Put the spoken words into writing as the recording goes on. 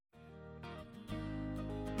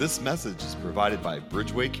This message is provided by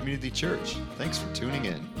Bridgeway Community Church. Thanks for tuning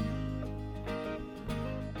in.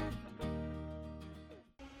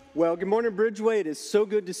 Well, good morning, Bridgeway. It is so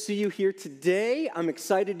good to see you here today. I'm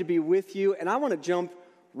excited to be with you, and I want to jump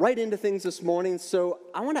right into things this morning. So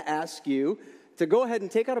I want to ask you to go ahead and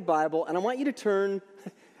take out a Bible, and I want you to turn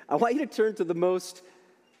to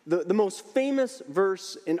the most famous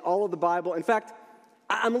verse in all of the Bible. In fact,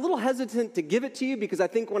 I'm a little hesitant to give it to you because I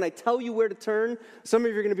think when I tell you where to turn, some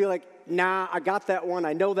of you are going to be like, nah, I got that one,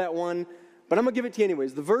 I know that one, but I'm going to give it to you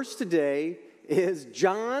anyways. The verse today is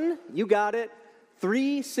John, you got it,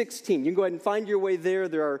 3:16. You can go ahead and find your way there.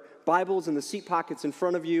 There are Bibles in the seat pockets in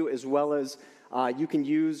front of you, as well as you can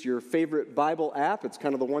use your favorite Bible app. It's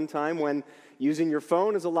kind of the one time when using your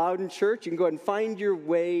phone is allowed in church. You can go ahead and find your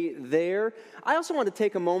way there. I also want to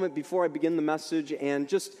take a moment before I begin the message and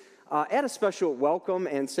just add a special welcome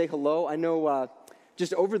and say hello. I know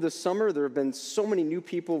just over the summer there have been so many new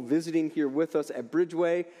people visiting here with us at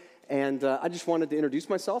Bridgeway, and I just wanted to introduce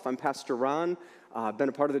myself. I'm Pastor Ron. I've been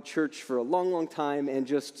a part of the church for a long, long time, and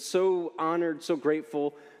just so honored, so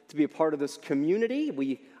grateful to be a part of this community.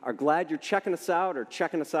 We are glad you're checking us out or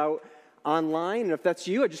checking us out online, and if that's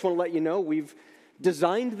you, I just want to let you know we've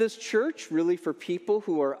designed this church really for people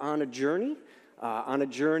who are on a journey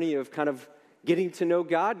of kind of getting to know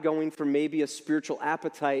God, going from maybe a spiritual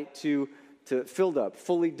appetite to filled up,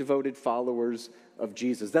 fully devoted followers of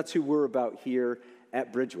Jesus. That's who we're about here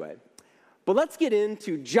at Bridgeway. But let's get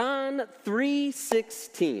into John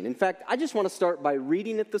 3:16. In fact, I just want to start by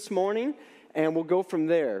reading it this morning, and we'll go from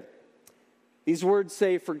there. These words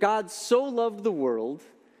say, "For God so loved the world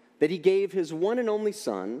that he gave his one and only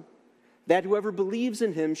Son, that whoever believes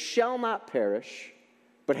in him shall not perish,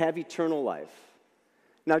 but have eternal life."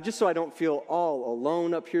 Now, just so I don't feel all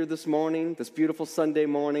alone up here this morning, this beautiful Sunday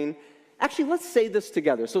morning, actually, let's say this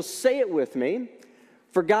together. So say it with me.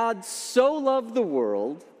 For God so loved the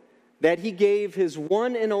world that he gave his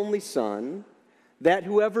one and only Son, that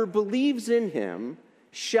whoever believes in him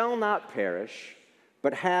shall not perish,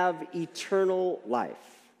 but have eternal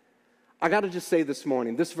life. I got to just say this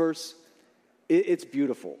morning, this verse, it's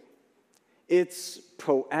beautiful. It's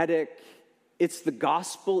poetic. It's the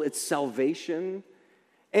gospel. It's salvation.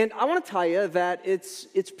 And I want to tell you that it's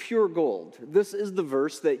pure gold. This is the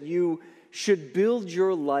verse that you should build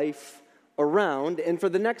your life around. And for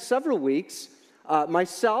the next several weeks,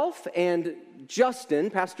 myself and Justin,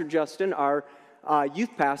 Pastor Justin, our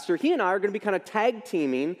youth pastor, he and I are going to be kind of tag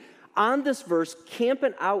teaming on this verse,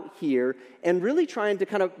 camping out here, and really trying to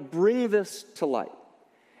kind of bring this to light.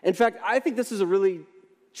 In fact, I think this is a really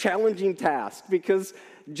challenging task because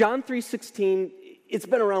John 3:16, it's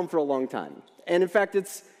been around for a long time. And in fact,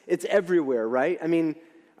 it's everywhere, right? I mean,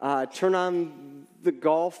 turn on the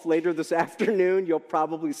golf later this afternoon. You'll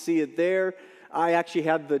probably see it there. I actually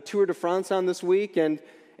had the Tour de France on this week, and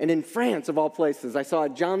in France, of all places, I saw a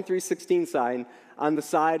John 3:16 sign on the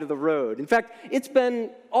side of the road. In fact, it's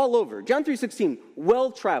been all over. John 3:16,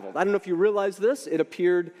 well-traveled. I don't know if you realize this. It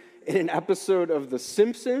appeared in an episode of The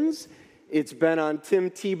Simpsons. It's been on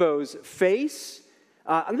Tim Tebow's face.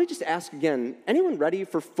 Let me just ask again, anyone ready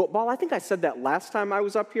for football? I think I said that last time I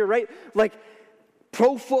was up here, right? Like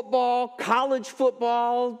pro football, college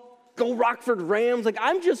football, go Rockford Rams. Like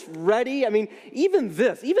I'm just ready. I mean, even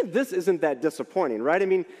this isn't that disappointing, right? I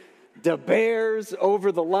mean, the Bears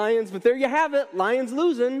over the Lions, but there you have it. Lions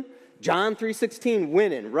losing. John 3:16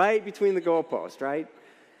 winning right between the goalposts, right?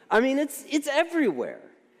 I mean, it's everywhere.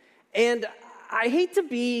 And I hate to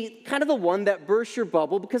be kind of the one that bursts your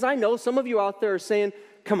bubble because I know some of you out there are saying,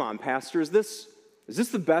 come on, Pastor, is this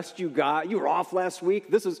the best you got? You were off last week.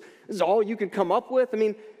 This is all you could come up with? I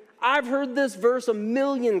mean, I've heard this verse a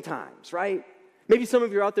million times, right? Maybe some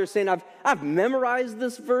of you are out there saying, I've memorized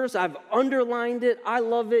this verse. I've underlined it. I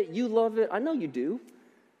love it. You love it. I know you do.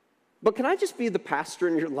 But can I just be the pastor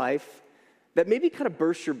in your life that maybe kind of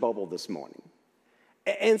bursts your bubble this morning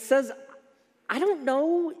and says, I don't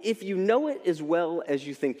know if you know it as well as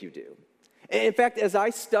you think you do. In fact, as I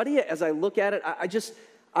study it, as I look at it,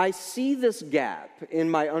 I see this gap in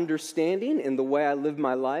my understanding, in the way I live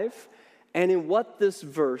my life, and in what this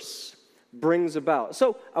verse brings about.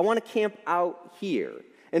 So I want to camp out here.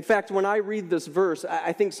 In fact, when I read this verse,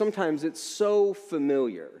 I think sometimes it's so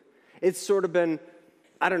familiar. It's sort of been,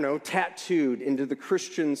 I don't know, tattooed into the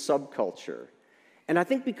Christian subculture. And I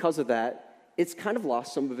think because of that, it's kind of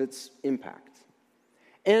lost some of its impact.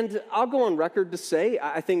 And I'll go on record to say,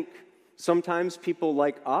 I think sometimes people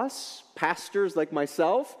like us, pastors like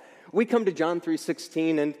myself, we come to John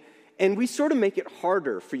 3:16 and we sort of make it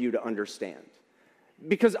harder for you to understand.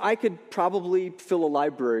 Because I could probably fill a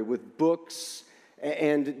library with books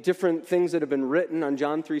and different things that have been written on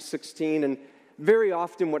John 3:16. And very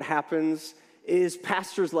often what happens is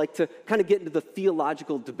pastors like to kind of get into the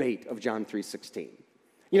theological debate of John 3:16.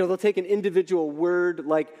 They'll take an individual word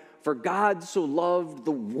like, for God so loved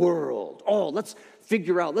the world. Oh, let's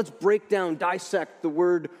let's break down, dissect the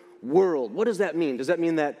word world. What does that mean? Does that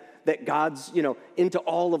mean that God's, into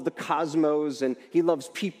all of the cosmos and he loves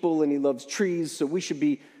people and he loves trees, so we should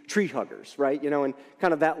be tree huggers, right? And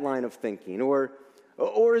kind of that line of thinking. Or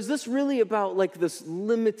is this really about like this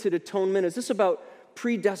limited atonement? Is this about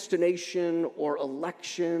predestination or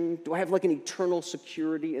election? Do I have like an eternal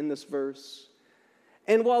security in this verse?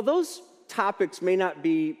 And while those topics may not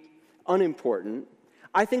be unimportant,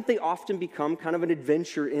 I think they often become kind of an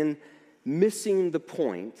adventure in missing the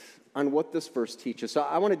point on what this verse teaches. So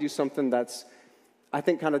I want to do something that's, I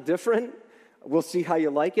think, kind of different. We'll see how you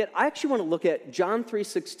like it. I actually want to look at John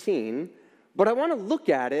 3:16, but I want to look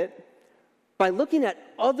at it by looking at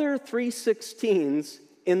other 3:16s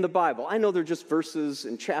in the Bible. I know they're just verses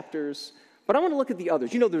and chapters, but I want to look at the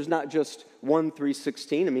others. There's not just one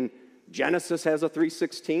 3:16. I mean, Genesis has a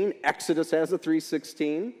 3:16, Exodus has a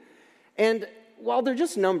 3:16, and while they're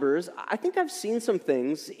just numbers, I think I've seen some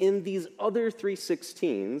things in these other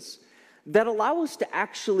 3:16s that allow us to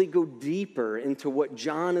actually go deeper into what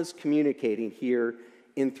John is communicating here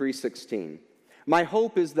in 3:16. My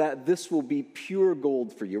hope is that this will be pure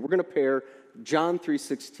gold for you. We're going to pair John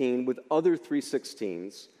 3:16 with other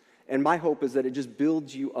 3:16s, and my hope is that it just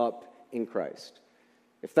builds you up in Christ.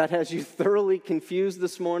 If that has you thoroughly confused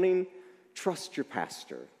this morning, trust your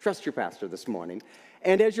pastor. Trust your pastor this morning.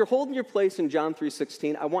 And as you're holding your place in John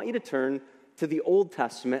 3:16, I want you to turn to the Old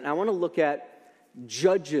Testament, and I want to look at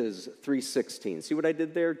Judges 3:16. See what I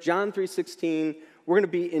did there? John 3:16. We're going to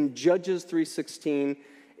be in Judges 3:16.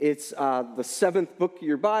 It's the seventh book of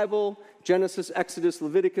your Bible: Genesis, Exodus,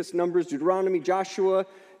 Leviticus, Numbers, Deuteronomy, Joshua,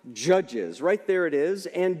 Judges. Right there it is.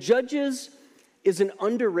 And Judges is an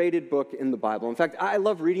underrated book in the Bible. In fact, I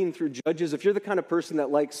love reading through Judges. If you're the kind of person that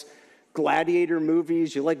likes gladiator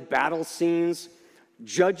movies, you like battle scenes,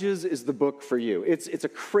 Judges is the book for you. It's a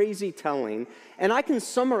crazy telling, and I can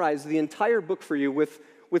summarize the entire book for you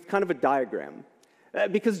with kind of a diagram.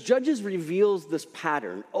 Because Judges reveals this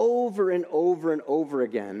pattern over and over and over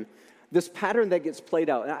again, this pattern that gets played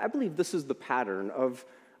out. And I believe this is the pattern of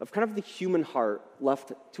kind of the human heart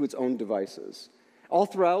left to its own devices. All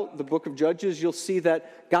throughout the book of Judges, you'll see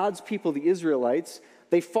that God's people, the Israelites,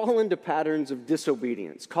 they fall into patterns of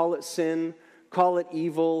disobedience. Call it sin, call it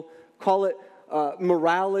evil, call it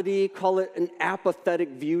morality, call it an apathetic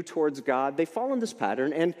view towards God. They fall in this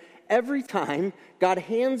pattern, and every time God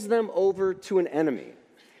hands them over to an enemy,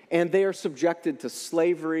 and they are subjected to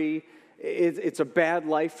slavery. It's a bad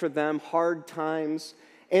life for them, hard times,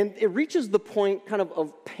 and it reaches the point kind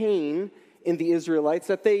of pain in the Israelites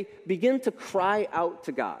that they begin to cry out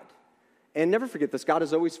to God. And never forget this, God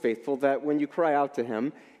is always faithful, that when you cry out to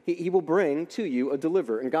him, he will bring to you a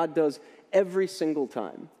deliverer, and God does every single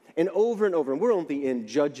time. And over, and we're only in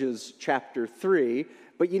Judges chapter 3,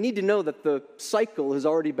 but you need to know that the cycle has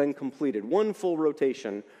already been completed. One full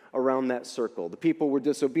rotation around that circle. The people were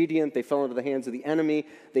disobedient. They fell into the hands of the enemy.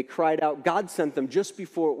 They cried out. God sent them, just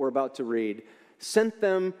before what we're about to read, sent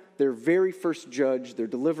them their very first judge, their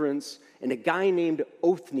deliverance, and a guy named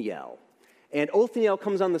Othniel. And Othniel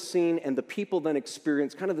comes on the scene, and the people then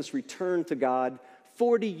experience kind of this return to God,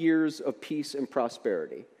 40 years of peace and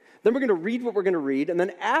prosperity. Then we're going to read what we're going to read, and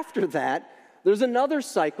then after that, there's another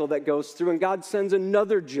cycle that goes through, and God sends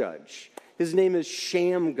another judge. His name is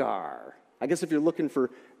Shamgar. I guess if you're looking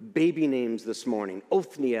for baby names this morning,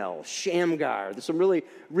 Othniel, Shamgar. There's some really,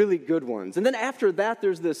 really good ones. And then after that,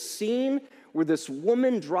 there's this scene where this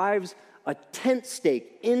woman drives a tent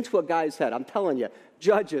stake into a guy's head. I'm telling you,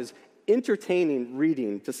 Judges, entertaining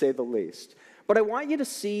reading, to say the least. But I want you to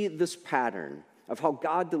see this pattern of how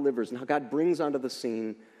God delivers and how God brings onto the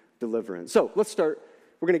scene deliverance. So let's start.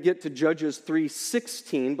 We're going to get to Judges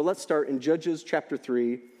 3:16, but let's start in Judges chapter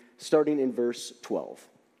 3, starting in verse 12.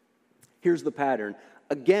 Here's the pattern.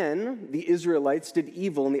 Again, the Israelites did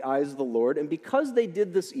evil in the eyes of the Lord, and because they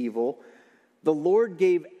did this evil, the Lord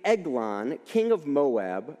gave Eglon, king of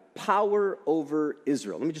Moab, power over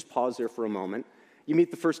Israel. Let me just pause there for a moment. You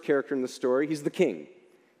meet the first character in the story. He's the king,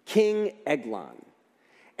 King Eglon.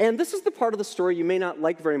 And this is the part of the story you may not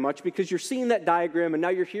like very much, because you're seeing that diagram and now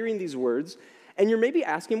you're hearing these words, and you're maybe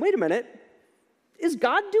asking, wait a minute, is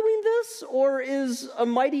God doing this, or is a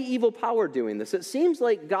mighty evil power doing this? It seems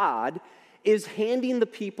like God is handing the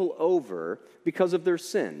people over because of their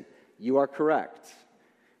sin. You are correct.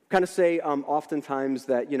 Kind of say oftentimes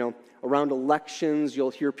that, around elections,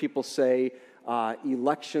 you'll hear people say,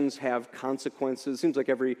 elections have consequences. Seems like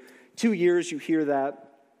every 2 years you hear that.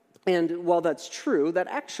 And while that's true, that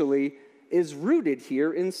actually is rooted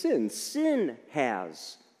here in sin. Sin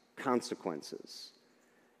has consequences.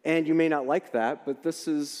 And you may not like that, but this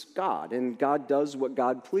is God, and God does what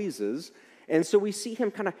God pleases. And so we see him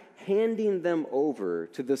kind of handing them over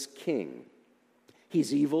to this king.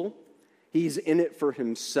 He's evil. He's in it for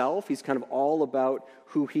himself. He's kind of all about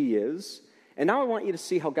who he is. And now I want you to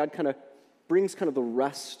see how God kind of brings kind of the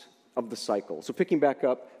rest of the cycle. So picking back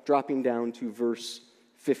up, dropping down to verse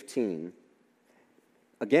 15.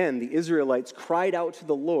 Again, the Israelites cried out to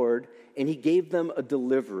the Lord, and he gave them a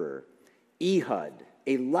deliverer, Ehud,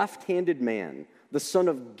 a left-handed man, the son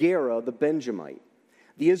of Gera the Benjamite.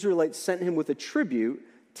 The Israelites sent him with a tribute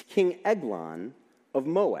to King Eglon of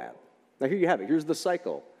Moab. Now here you have it. Here's the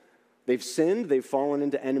cycle. They've sinned. They've fallen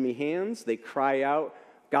into enemy hands. They cry out.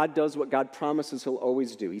 God does what God promises he'll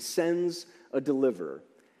always do. He sends a deliverer.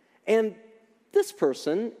 And this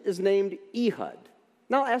person is named Ehud.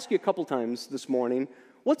 Now I'll ask you a couple times this morning,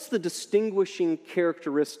 what's the distinguishing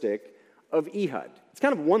characteristic of Ehud? It's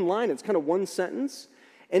kind of one line. It's kind of one sentence.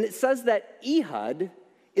 And it says that Ehud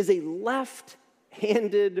is a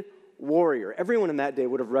left-handed warrior. Everyone in that day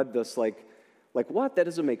would have read this like what? That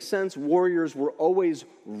doesn't make sense. Warriors were always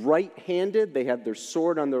right-handed. They had their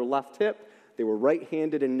sword on their left hip. They were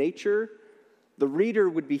right-handed in nature. The reader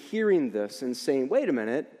would be hearing this and saying, wait a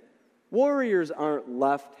minute, warriors aren't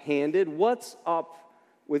left-handed. What's up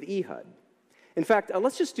with Ehud? In fact,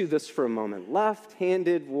 let's just do this for a moment.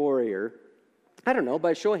 Left-handed warrior. I don't know,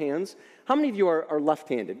 by a show of hands, how many of you are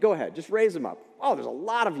left-handed? Go ahead, just raise them up. Oh, there's a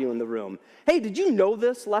lot of you in the room. Hey, did you know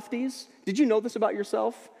this, lefties? Did you know this about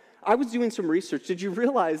yourself? I was doing some research. Did you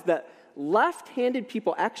realize that left-handed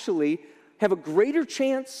people actually have a greater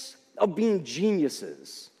chance of being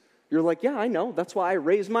geniuses? You're like, yeah, I know. That's why I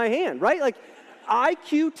raised my hand, right? Like,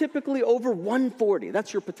 IQ typically over 140.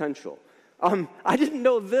 That's your potential. I didn't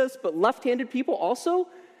know this, but left-handed people also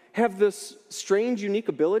have this strange, unique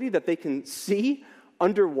ability that they can see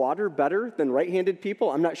underwater better than right-handed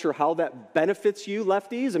people. I'm not sure how that benefits you,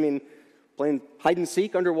 lefties. I mean, playing hide and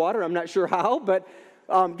seek underwater, I'm not sure how, but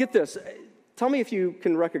get this. Tell me if you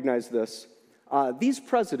can recognize this. These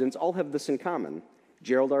presidents all have this in common.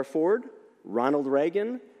 Gerald R. Ford, Ronald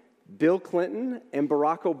Reagan, Bill Clinton, and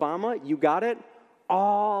Barack Obama, you got it,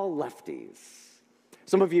 all lefties.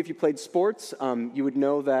 Some of you, if you played sports, you would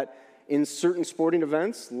know that in certain sporting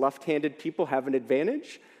events, left-handed people have an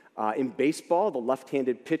advantage. In baseball, the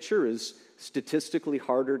left-handed pitcher is statistically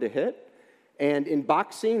harder to hit. And in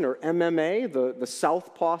boxing or MMA, the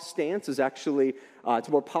southpaw stance is actually, it's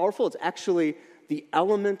more powerful. It's actually the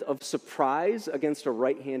element of surprise against a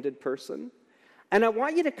right-handed person. And I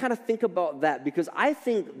want you to kind of think about that because I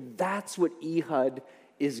think that's what Ehud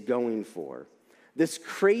is going for. This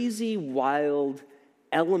crazy, wild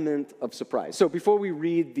element of surprise. So before we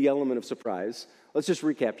read the element of surprise, let's just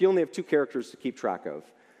recap. You only have two characters to keep track of.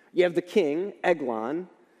 You have the king, Eglon.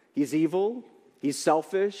 He's evil. He's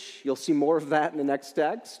selfish. You'll see more of that in the next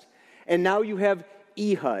text. And now you have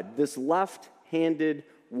Ehud, this left-handed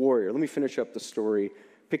warrior. Let me finish up the story,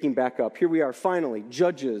 picking back up. Here we are, finally,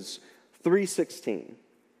 Judges 3:16.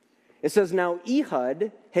 It says, now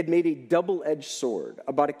Ehud had made a double-edged sword,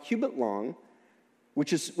 about a cubit long,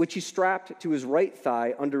 which he strapped to his right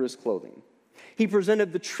thigh under his clothing. He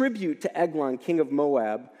presented the tribute to Eglon, king of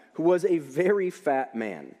Moab, who was a very fat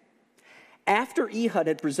man. After Ehud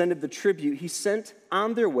had presented the tribute, he sent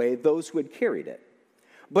on their way those who had carried it.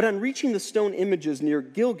 But on reaching the stone images near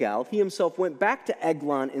Gilgal, he himself went back to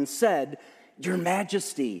Eglon and said, Your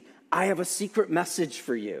Majesty, I have a secret message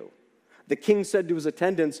for you. The king said to his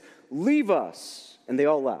attendants, Leave us, and they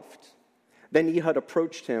all left. Then Ehud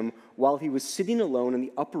approached him while he was sitting alone in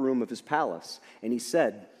the upper room of his palace, and he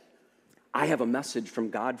said, I have a message from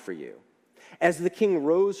God for you. As the king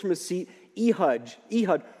rose from his seat,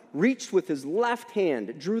 Ehud reached with his left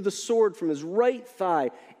hand, drew the sword from his right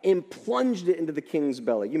thigh, and plunged it into the king's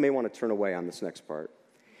belly. You may want to turn away on this next part.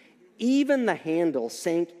 Even the handle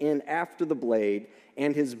sank in after the blade,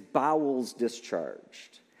 and his bowels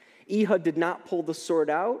discharged. Ehud did not pull the sword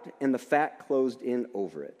out, and the fat closed in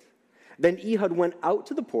over it. Then Ehud went out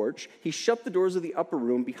to the porch. He shut the doors of the upper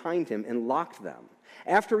room behind him and locked them.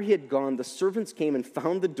 After he had gone, the servants came and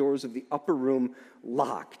found the doors of the upper room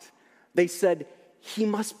locked. They said, He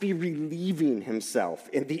must be relieving himself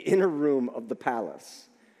in the inner room of the palace.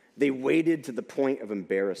 They waited to the point of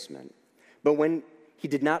embarrassment. But when he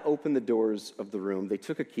did not open the doors of the room, they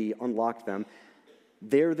took a key, unlocked them.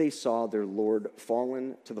 There they saw their Lord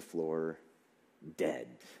fallen to the floor, dead.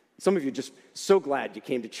 Some of you are just so glad you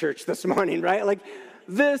came to church this morning, right? Like,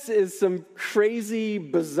 this is some crazy,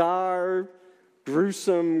 bizarre,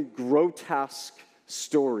 gruesome, grotesque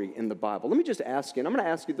story in the Bible. Let me just ask you, and I'm going to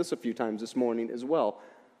ask you this a few times this morning as well.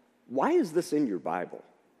 Why is this in your Bible?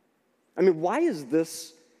 I mean, why is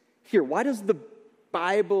this here? Why does the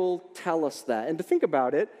Bible tell us that? And to think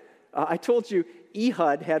about it, I told you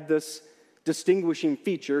Ehud had this distinguishing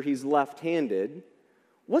feature. He's left-handed.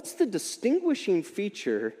 What's the distinguishing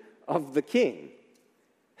feature of the king?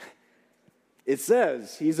 It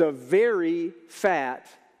says he's a very fat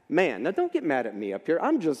man. Now, don't get mad at me up here.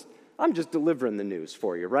 I'm just delivering the news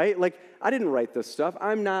for you, right? Like, I didn't write this stuff.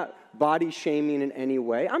 I'm not body shaming in any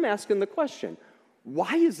way. I'm asking the question,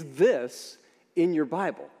 why is this in your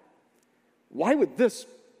Bible? Why would this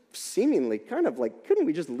seemingly kind of like, couldn't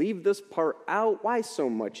we just leave this part out? Why so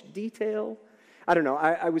much detail? I don't know.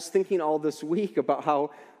 I was thinking all this week about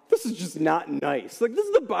how this is just not nice. Like, this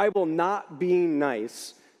is the Bible not being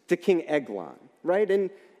nice to King Eglon, right? And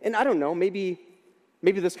I don't know, maybe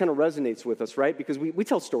this kind of resonates with us, right? Because we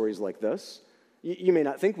tell stories like this. You may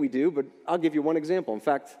not think we do, but I'll give you one example. In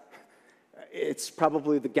fact, it's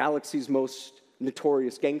probably the galaxy's most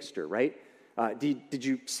notorious gangster, right? Did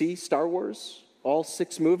you see Star Wars? All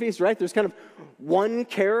 6 movies, right? There's kind of one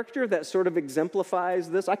character that sort of exemplifies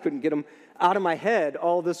this. I couldn't get him out of my head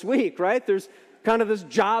all this week, right? There's kind of this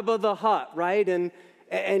Jabba the Hutt, right?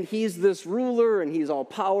 And he's this ruler, and he's all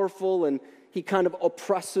powerful, and he kind of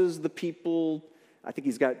oppresses the people. I think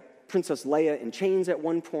he's got Princess Leia in chains at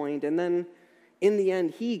one point, and then in the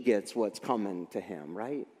end, he gets what's coming to him,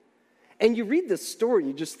 right? And you read this story,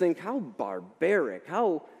 you just think, how barbaric,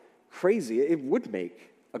 how crazy. It would make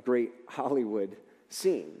a great Hollywood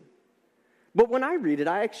scene. But when I read it,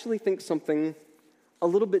 I actually think something a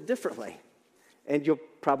little bit differently. And you'll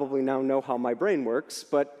probably now know how my brain works,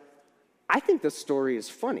 but I think this story is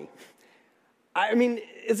funny. I mean,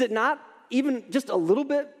 is it not even just a little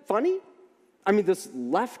bit funny? I mean, this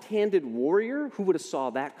left-handed warrior, who would have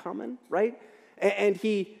saw that coming, right? And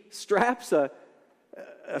he straps a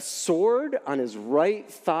sword on his right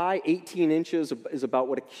thigh. 18 inches is about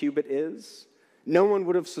what a cubit is. No one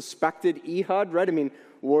would have suspected Ehud, right? I mean,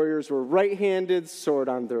 warriors were right-handed, sword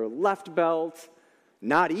on their left belt.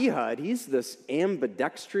 Not Ehud. He's this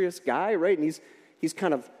ambidextrous guy, right? And he's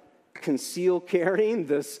kind of concealed carrying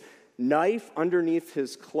this knife underneath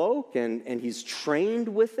his cloak, and he's trained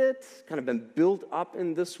with it, kind of been built up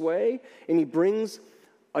in this way, and he brings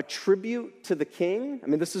a tribute to the king. I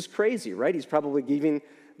mean, this is crazy, right? He's probably giving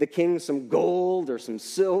the king some gold or some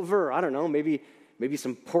silver, I don't know, maybe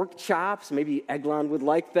some pork chops. Maybe Eglon would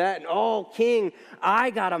like that. And, oh, king, I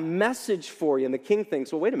got a message for you. And the king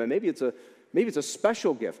thinks, well, wait a minute, maybe it's a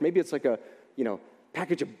special gift. Maybe it's like a,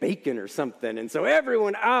 package of bacon or something. And so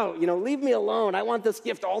everyone out, leave me alone. I want this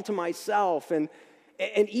gift all to myself. And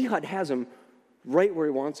Ehud has him right where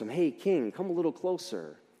he wants him. Hey, king, come a little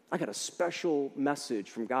closer. I got a special message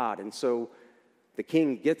from God. And so the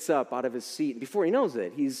king gets up out of his seat. And before he knows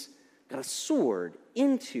it, he's got a sword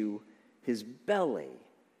into his belly.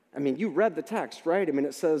 I mean, you read the text, right? I mean,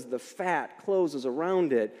 it says the fat closes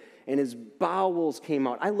around it, and his bowels came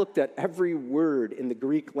out. I looked at every word in the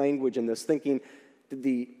Greek language in this, thinking, did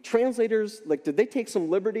the translators, did they take some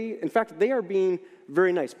liberty? In fact, they are being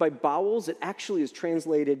very nice. By bowels, it actually is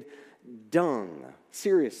translated dung.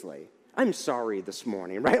 Seriously. I'm sorry this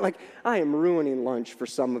morning, right? I am ruining lunch for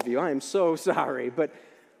some of you. I am so sorry. But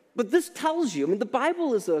this tells you, I mean, the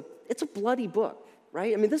Bible it's a bloody book,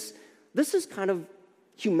 right? I mean, this is kind of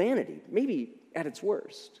humanity, maybe at its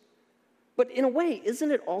worst. But in a way, isn't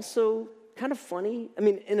it also kind of funny? I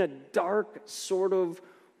mean, in a dark sort of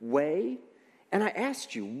way. And I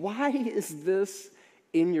asked you, why is this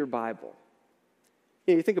in your Bible?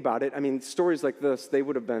 You think about it, I mean, stories like this, they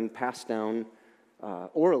would have been passed down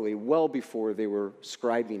orally well before they were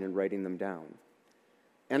scribing and writing them down.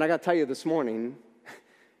 And I got to tell you this morning,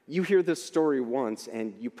 you hear this story once,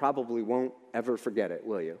 and you probably won't ever forget it,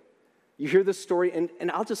 will you? You hear this story,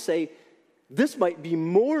 and I'll just say, this might be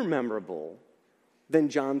more memorable than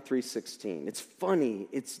John 3:16. It's funny,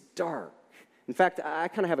 it's dark. In fact, I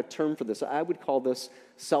kind of have a term for this. I would call this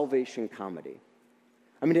salvation comedy.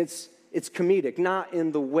 I mean, it's comedic, not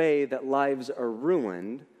in the way that lives are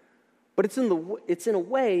ruined, but it's in a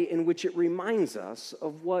way in which it reminds us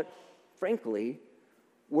of what, frankly,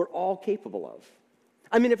 we're all capable of.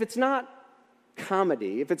 I mean, if it's not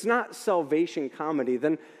comedy, if it's not salvation comedy,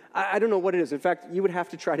 then I don't know what it is. In fact, you would have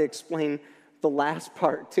to try to explain the last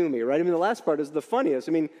part to me, right? I mean, the last part is the funniest.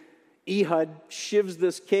 I mean, Ehud shivs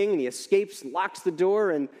this king, and he escapes, locks the door,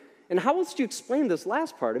 and how else do you explain this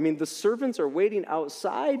last part? I mean, the servants are waiting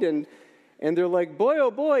outside, and And they're like, boy,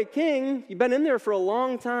 oh boy, king, you've been in there for a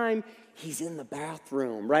long time. He's in the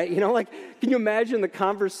bathroom, right? Like, can you imagine the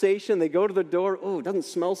conversation? They go to the door. Oh, it doesn't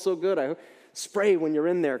smell so good. I spray when you're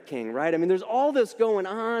in there, king, right? I mean, there's all this going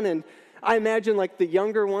on. And I imagine, like, the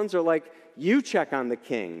younger ones are like, you check on the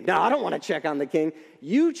king. No, I don't want to check on the king.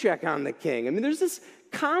 You check on the king. I mean, there's this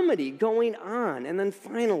comedy going on. And then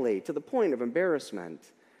finally, to the point of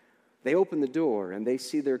embarrassment, they open the door and they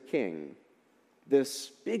see their king, this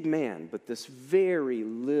big man, but this very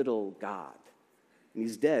little God. And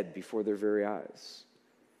he's dead before their very eyes.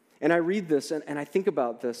 And I read this and I think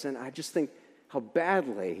about this and I just think how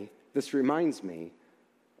badly this reminds me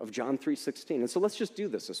of John 3:16. And so let's just do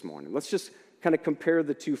this morning. Let's just kind of compare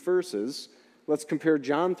the two verses. Let's compare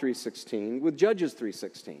John 3:16 with Judges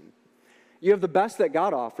 3:16. You have the best that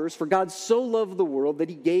God offers. For God so loved the world that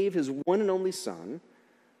he gave his one and only Son,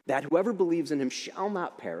 that whoever believes in him shall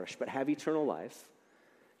not perish but have eternal life.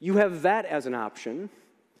 You have that as an option.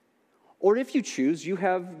 Or if you choose, you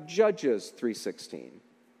have Judges 3:16.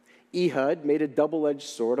 Ehud made a double-edged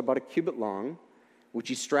sword about a cubit long, which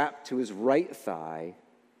he strapped to his right thigh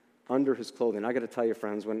under his clothing. I got to tell you,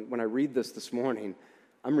 friends, when I read this morning,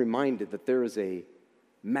 I'm reminded that there is a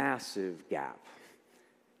massive gap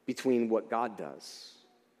between what God does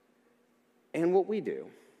and what we do.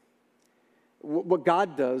 What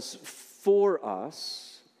God does for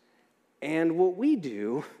us and what we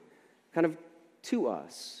do kind of to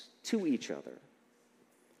us, to each other.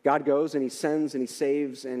 God goes and he sends and he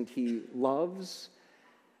saves and he loves.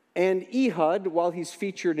 And Ehud, while he's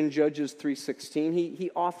featured in Judges 3:16,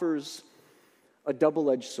 he offers a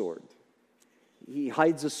double-edged sword. He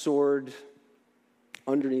hides a sword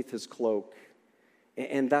underneath his cloak,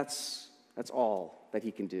 and that's all that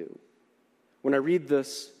he can do. When I read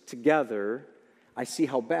this together, I see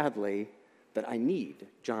how badly that I need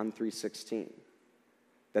John 3:16,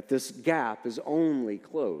 that this gap is only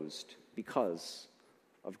closed because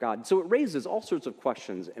of God. So it raises all sorts of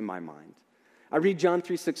questions in my mind. I read John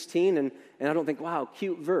 3:16 and I don't think, wow,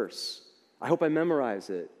 cute verse. I hope I memorize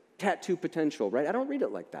it. Tattoo potential, right? I don't read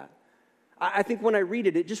it like that. I think when I read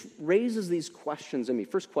it, it just raises these questions in me.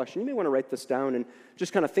 First question, you may want to write this down and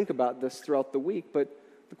just kind of think about this throughout the week, but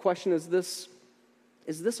the question is this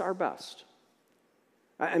our best?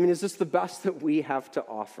 I mean, is this the best that we have to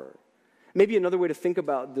offer? Maybe another way to think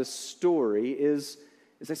about this story is,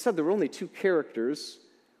 as I said, there were only two characters.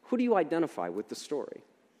 Who do you identify with the story?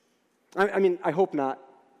 I mean, I hope not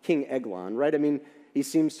King Eglon, right? I mean, he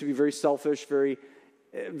seems to be very selfish,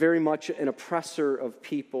 very much an oppressor of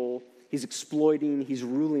people. He's exploiting, he's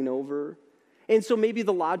ruling over. And so maybe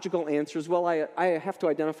the logical answer is, well, I have to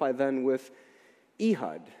identify then with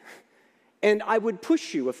Ehud. And I would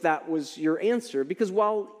push you if that was your answer, because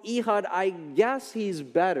while Ehud, I guess he's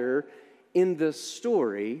better in this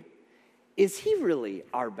story, is he really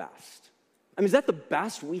our best? I mean, is that the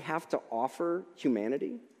best we have to offer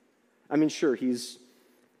humanity? I mean, sure, he's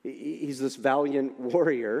this valiant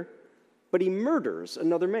warrior, but he murders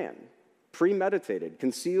another man, premeditated,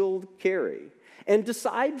 concealed carry. And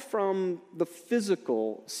aside from the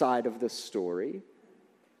physical side of this story,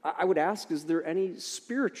 I would ask, is there any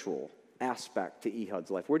spiritual aspect to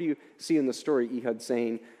Ehud's life? Where do you see in the story Ehud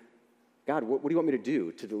saying, God, what do you want me to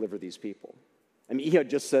do to deliver these people? I mean, Ehud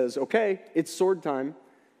just says, okay, it's sword time.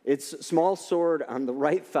 It's small sword on the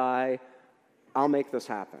right thigh. I'll make this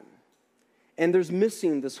happen. And there's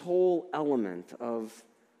missing this whole element of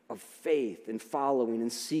faith and following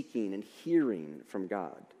and seeking and hearing from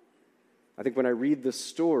God. I think when I read this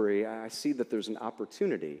story, I see that there's an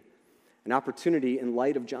opportunity in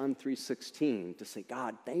light of John 3:16 to say,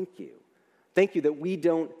 God, thank you. Thank you that we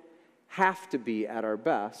don't have to be at our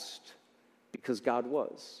best because God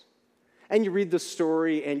was. And you read the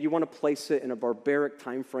story and you want to place it in a barbaric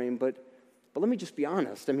time frame, but let me just be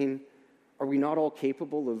honest. I mean, are we not all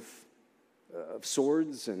capable of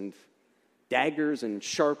swords and daggers and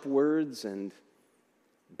sharp words and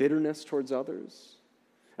bitterness towards others?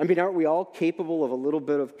 I mean, aren't we all capable of a little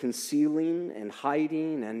bit of concealing and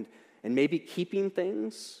hiding and maybe keeping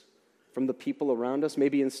things from the people around us?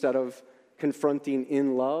 Maybe instead of confronting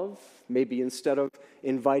in love, maybe instead of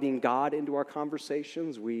inviting God into our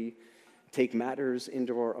conversations, we take matters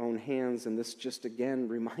into our own hands. And this just again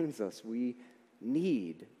reminds us we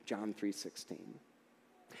need John 3:16.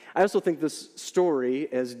 I also think this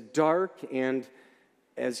story, as dark and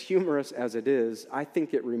as humorous as it is, I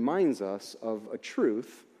think it reminds us of a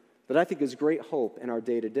truth that I think is great hope in our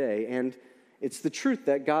day-to-day. And it's the truth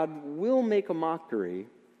that God will make a mockery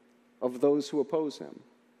of those who oppose him.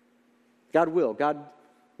 God will. God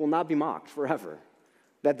will not be mocked forever.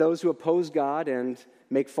 That those who oppose God and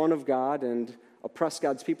make fun of God and oppress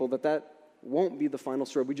God's people, that won't be the final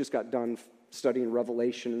story. We just got done studying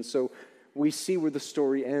Revelation, and so we see where the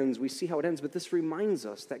story ends. We see how it ends, but this reminds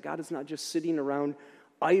us that God is not just sitting around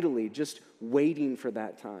idly, just waiting for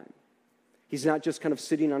that time. He's not just kind of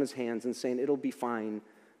sitting on his hands and saying, it'll be fine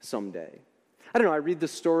someday. I don't know, I read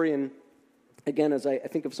this story, and again, as I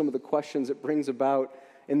think of some of the questions it brings about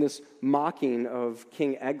in this mocking of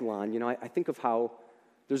King Eglon, I think of how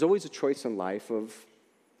there's always a choice in life of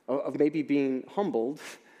maybe being humbled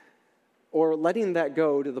or letting that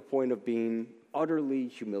go to the point of being utterly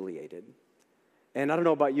humiliated. And I don't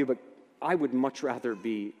know about you, but I would much rather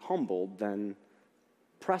be humbled than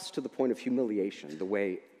pressed to the point of humiliation the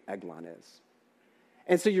way Eglon is.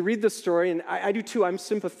 And so you read this story, and I do too. I'm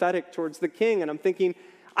sympathetic towards the king, and I'm thinking,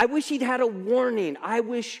 I wish he'd had a warning. I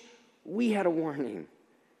wish we had a warning.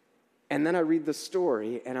 And then I read the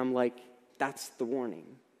story, and I'm like, that's the warning.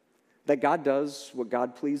 That God does what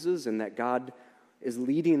God pleases, and that God is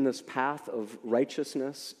leading this path of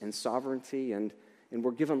righteousness and sovereignty, and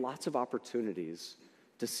we're given lots of opportunities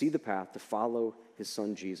to see the path, to follow his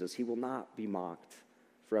son Jesus. He will not be mocked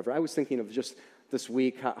forever. I was thinking of just this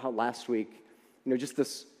week, how last week, just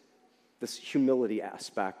this humility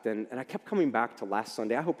aspect, and I kept coming back to last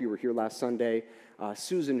Sunday. I hope you were here last Sunday.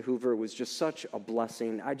 Susan Hoover was just such a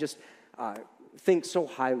blessing. I just think so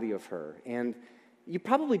highly of her, and you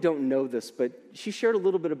probably don't know this, but she shared a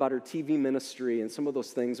little bit about her TV ministry and some of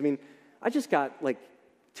those things. I mean, I just got like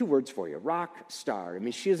 2 words for you: rock star. I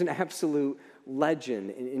mean, she is an absolute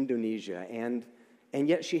legend in Indonesia, and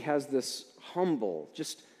yet she has this humble,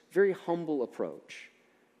 just very humble approach.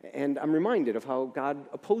 And I'm reminded of how God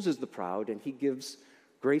opposes the proud and he gives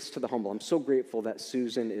grace to the humble. I'm so grateful that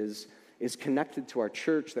Susan is connected to our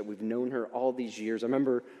church, that we've known her all these years. I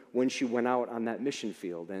remember when she went out on that mission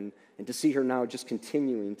field, and to see her now just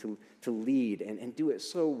continuing to lead and do it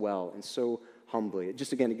so well and so humbly. It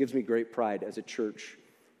gives me great pride as a church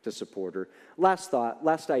to support her. Last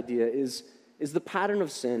idea is the pattern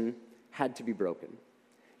of sin had to be broken.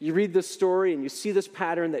 You read this story and you see this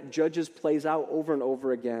pattern that Judges plays out over and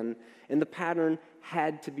over again, and the pattern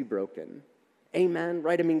had to be broken. Amen,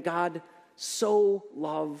 right? I mean, God so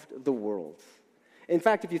loved the world. In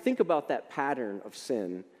fact, if you think about that pattern of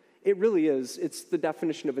sin, it really is, it's the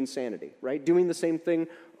definition of insanity, right? Doing the same thing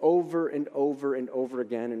over and over and over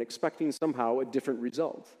again and expecting somehow a different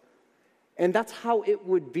result. And that's how it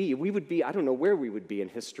would be. We would be, I don't know where we would be in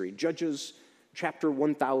history, Judges chapter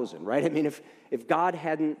 1000, right? I mean, if God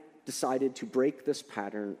hadn't decided to break this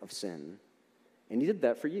pattern of sin, and he did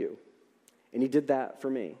that for you, and he did that for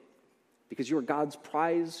me, because you are God's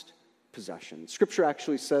prized possession. Scripture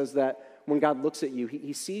actually says that when God looks at you,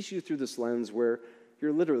 he sees you through this lens where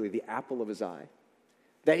you're literally the apple of his eye.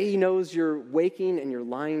 That he knows you're waking and you're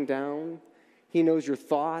lying down. He knows your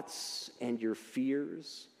thoughts and your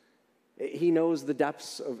fears. He knows the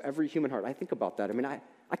depths of every human heart. I think about that. I mean, I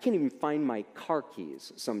can't even find my car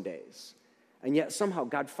keys some days. And yet somehow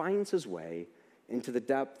God finds his way into the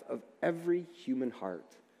depth of every human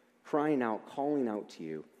heart, crying out, calling out to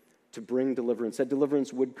you to bring deliverance. That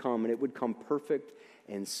deliverance would come, and it would come perfect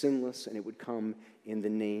and sinless, and it would come in the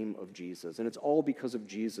name of Jesus. And it's all because of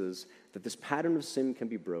Jesus that this pattern of sin can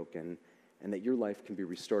be broken and that your life can be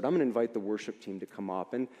restored. I'm going to invite the worship team to come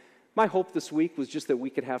up. And my hope this week was just that we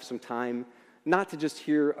could have some time, not to just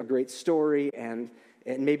hear a great story and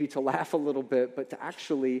maybe to laugh a little bit, but to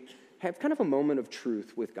actually have kind of a moment of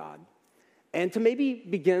truth with God. And to maybe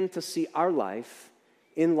begin to see our life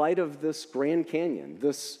in light of this Grand Canyon,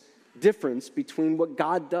 this difference between what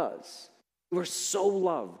God does. We're so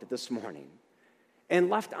loved this morning. And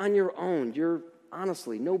left on your own, you're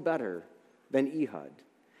honestly no better than Ehud.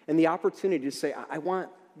 And the opportunity to say, I want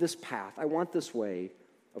this path, I want this way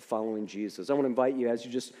of following Jesus. I want to invite you, as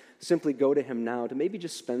you just simply go to him now, to maybe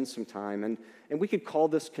just spend some time. And we could call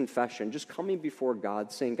this confession, just coming before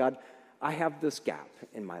God, saying, God, I have this gap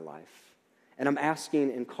in my life. And I'm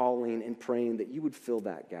asking and calling and praying that you would fill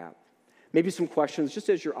that gap. Maybe some questions, just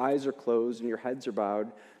as your eyes are closed and your heads are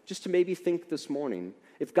bowed, just to maybe think this morning,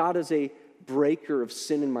 if God is a breaker of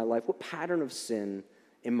sin in my life, what pattern of sin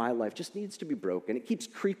in my life just needs to be broken? It keeps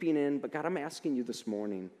creeping in, but God, I'm asking you this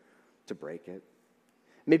morning to break it.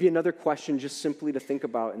 Maybe another question just simply to think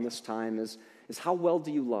about in this time is how well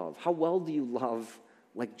do you love? How well do you love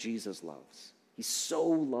like Jesus loves? He so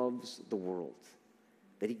loves the world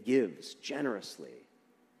that he gives generously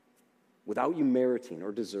without you meriting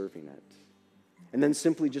or deserving it. And then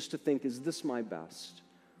simply just to think, is this my best?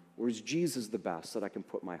 Or is Jesus the best that I can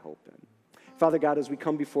put my hope in? Father God, as we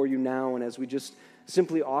come before you now and as we just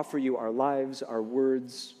simply offer you our lives, our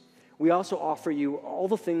words, we also offer you all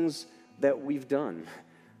the things that we've done,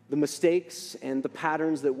 the mistakes and the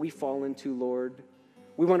patterns that we fall into, Lord.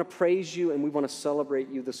 We want to praise you and we want to celebrate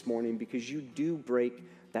you this morning because you do break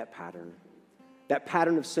that pattern. That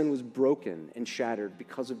pattern of sin was broken and shattered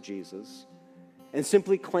because of Jesus. And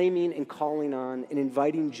simply claiming and calling on and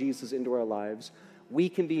inviting Jesus into our lives, we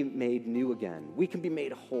can be made new again. We can be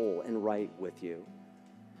made whole and right with you.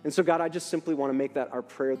 And so, God, I just simply want to make that our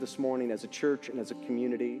prayer this morning as a church and as a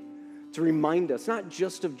community to remind us not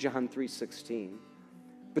just of John 3:16,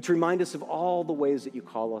 but to remind us of all the ways that you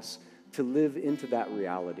call us to live into that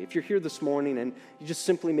reality. If you're here this morning and you just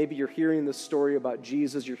simply, maybe you're hearing this story about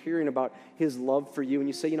Jesus, you're hearing about his love for you, and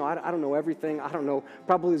you say, I don't know everything, I don't know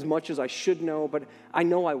probably as much as I should know, but I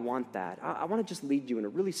know I want that. I want to just lead you in a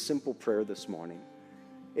really simple prayer this morning.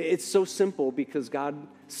 It's so simple because God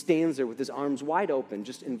stands there with his arms wide open,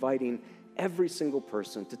 just inviting every single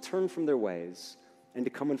person to turn from their ways and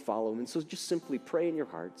to come and follow him. And so just simply pray in your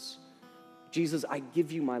hearts, Jesus, I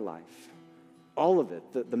give you my life. All of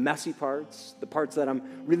it, the messy parts, the parts that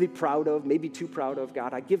I'm really proud of, maybe too proud of,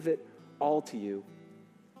 God, I give it all to you.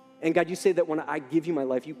 And God, you say that when I give you my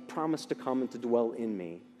life, you promise to come and to dwell in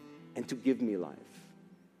me and to give me life.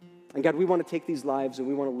 And God, we want to take these lives and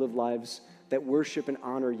we want to live lives that worship and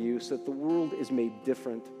honor you so that the world is made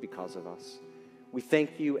different because of us. We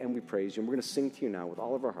thank you and we praise you. And we're going to sing to you now with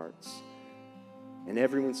all of our hearts. And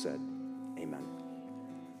everyone said, amen.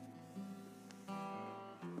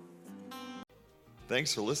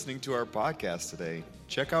 Thanks for listening to our podcast today.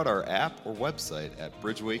 Check out our app or website at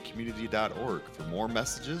bridgewaycommunity.org for more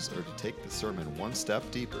messages or to take the sermon one step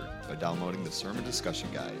deeper by downloading the Sermon Discussion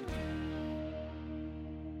Guide.